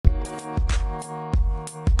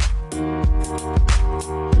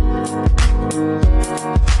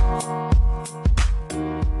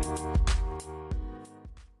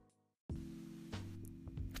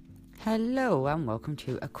Hello and welcome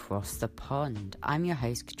to Across the Pond. I'm your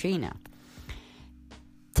host Katrina.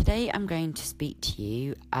 Today I'm going to speak to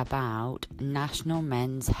you about National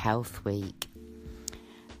Men's Health Week.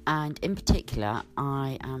 And in particular,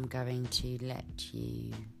 I am going to let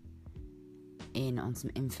you in on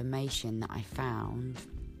some information that I found.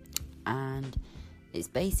 And it's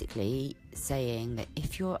basically saying that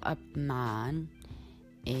if you're a man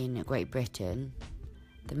in Great Britain,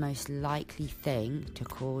 the most likely thing to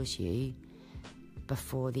cause you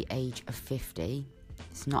before the age of 50,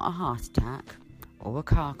 it's not a heart attack or a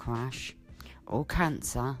car crash or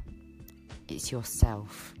cancer, it's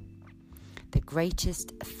yourself. The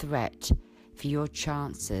greatest threat for your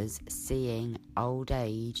chances seeing old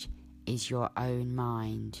age is your own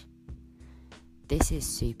mind. This is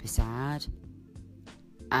super sad,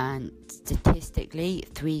 and statistically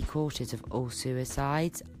 3/4 of all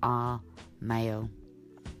suicides are male.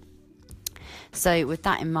 So with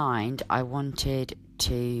that in mind, I wanted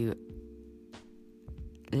to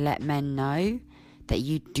let men know that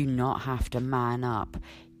you do not have to man up.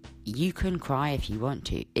 You can cry if you want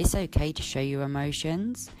to. It's okay to show your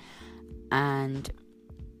emotions. And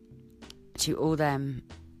to all them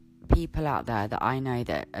people out there that I know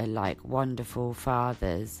that are like wonderful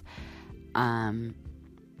fathers,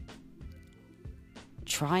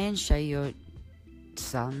 try and show your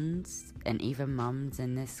sons and even mums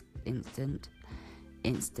in this instance,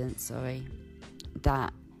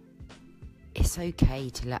 that it's okay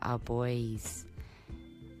to let our boys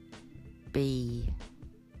be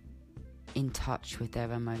in touch with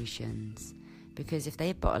their emotions, because if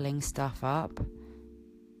they're bottling stuff up,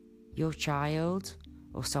 your child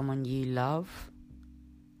or someone you love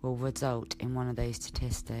will result in one of those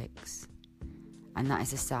statistics, and that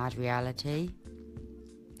is a sad reality.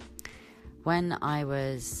 When I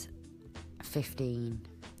was 15,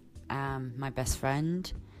 my best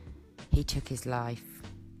friend, he took his life.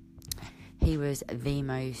 He was the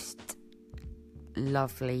most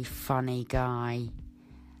lovely, funny guy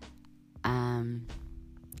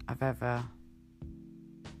I've ever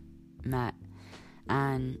met.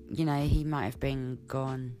 And, you know, he might have been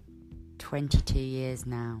gone 22 years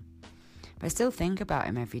now. But I still think about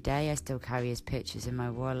him every day. I still carry his pictures in my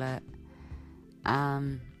wallet.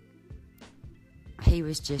 He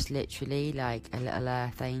was just literally like a little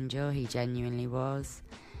earth angel. He genuinely was.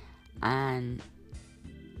 And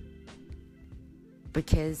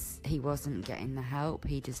because he wasn't getting the help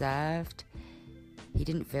he deserved, he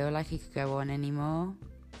didn't feel like he could go on anymore.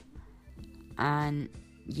 And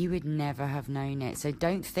you would never have known it. So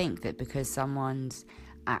don't think that because someone's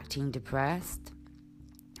acting depressed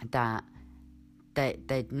that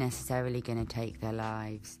they're necessarily going to take their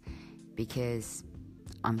lives. Because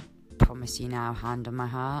promise you now, hand on my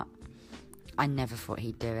heart, I never thought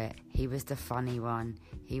he'd do it. He was the funny one.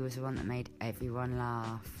 He was the one that made everyone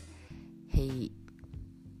laugh.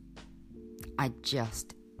 I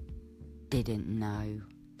just didn't know.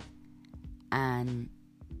 And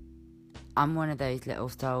I'm one of those little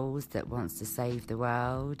souls that wants to save the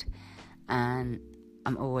world, and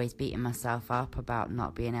I'm always beating myself up about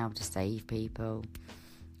not being able to save people.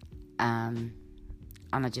 And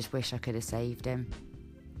I just wish I could have saved him,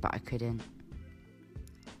 but I couldn't.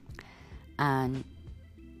 And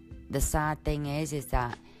the sad thing is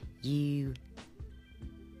that you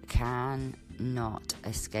can not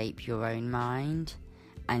escape your own mind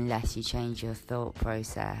unless you change your thought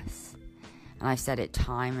process. And I've said it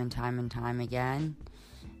time and time again,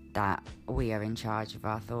 that we are in charge of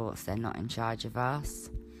our thoughts, they're not in charge of us.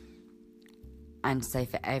 And so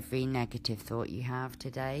for every negative thought you have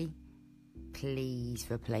today, please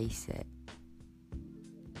replace it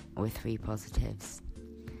with 3 positives,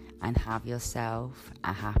 and have yourself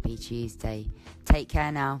a happy Tuesday. Take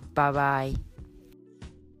care now. Bye bye.